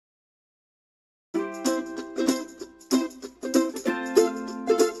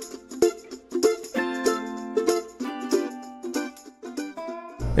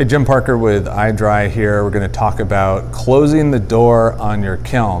Hey, Jim Parker with iDRY here. We're going to talk about closing the door on your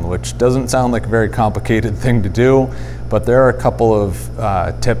kiln, which doesn't sound like a very complicated thing to do, but there are a couple of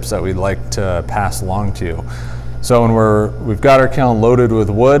tips that we'd like to pass along to you. So when we've got our kiln loaded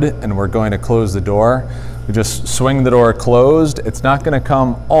with wood and we're going to close the door, we just swing the door closed. It's not going to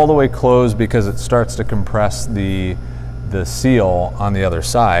come all the way closed because it starts to compress the seal on the other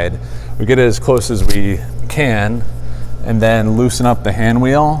side. We get it as close as we can and then loosen up the hand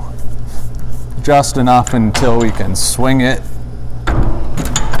wheel just enough until we can swing it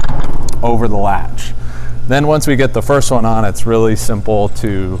over the latch. Then once we get the first one on, it's really simple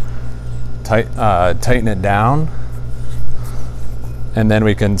to tighten it down, and then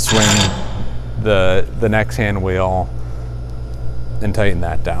we can swing the next hand wheel and tighten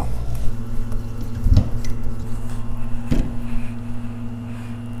that down.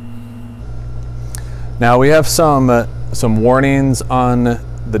 Now we have some warnings on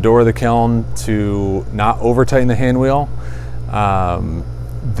the door of the kiln to not over tighten the hand wheel.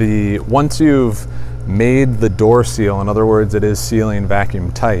 Once you've made the door seal, in other words, it is sealing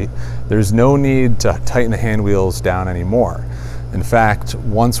vacuum tight, there's no need to tighten the hand wheels down anymore. In fact,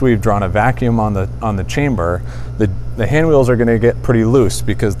 once we've drawn a vacuum on the chamber, the hand wheels are going to get pretty loose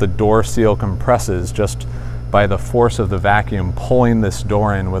because the door seal compresses just by the force of the vacuum pulling this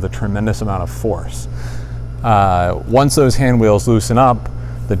door in with a tremendous amount of force. Once those hand wheels loosen up,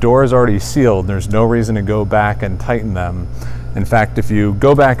 the door is already sealed. There's no reason to go back and tighten them. In fact, if you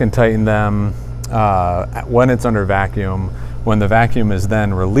go back and tighten them when it's under vacuum, when the vacuum is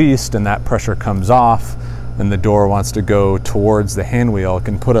then released and that pressure comes off and the door wants to go towards the hand wheel, it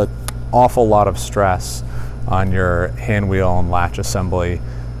can put an awful lot of stress on your hand wheel and latch assembly,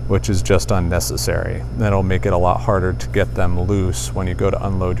 which is just unnecessary. That'll make it a lot harder to get them loose when you go to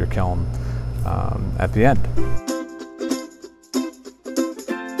unload your kiln at the end.